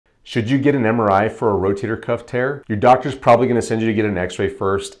Should you get an MRI for a rotator cuff tear? Your doctor's probably going to send you to get an x-ray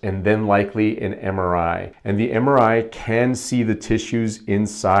first and then likely an MRI. And the MRI can see the tissues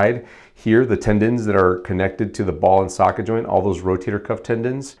inside here, the tendons that are connected to the ball and socket joint, all those rotator cuff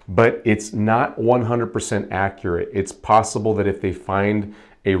tendons, but it's not 100% accurate. It's possible that if they find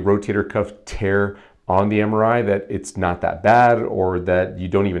a rotator cuff tear on the MRI that it's not that bad or that you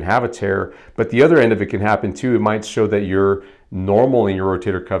don't even have a tear. But the other end of it can happen too. It might show that you're normal in your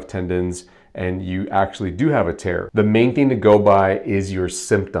rotator cuff tendons and you actually do have a tear. The main thing to go by is your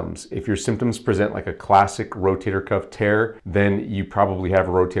symptoms. If your symptoms present like a classic rotator cuff tear, then you probably have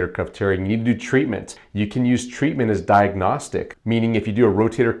a rotator cuff tear and you need to do treatment. You can use treatment as diagnostic, meaning if you do a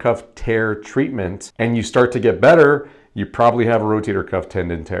rotator cuff tear treatment and you start to get better, you probably have a rotator cuff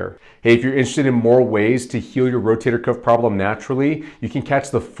tendon tear. Hey, if you're interested in more ways to heal your rotator cuff problem naturally, you can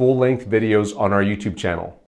catch the full-length videos on our YouTube channel.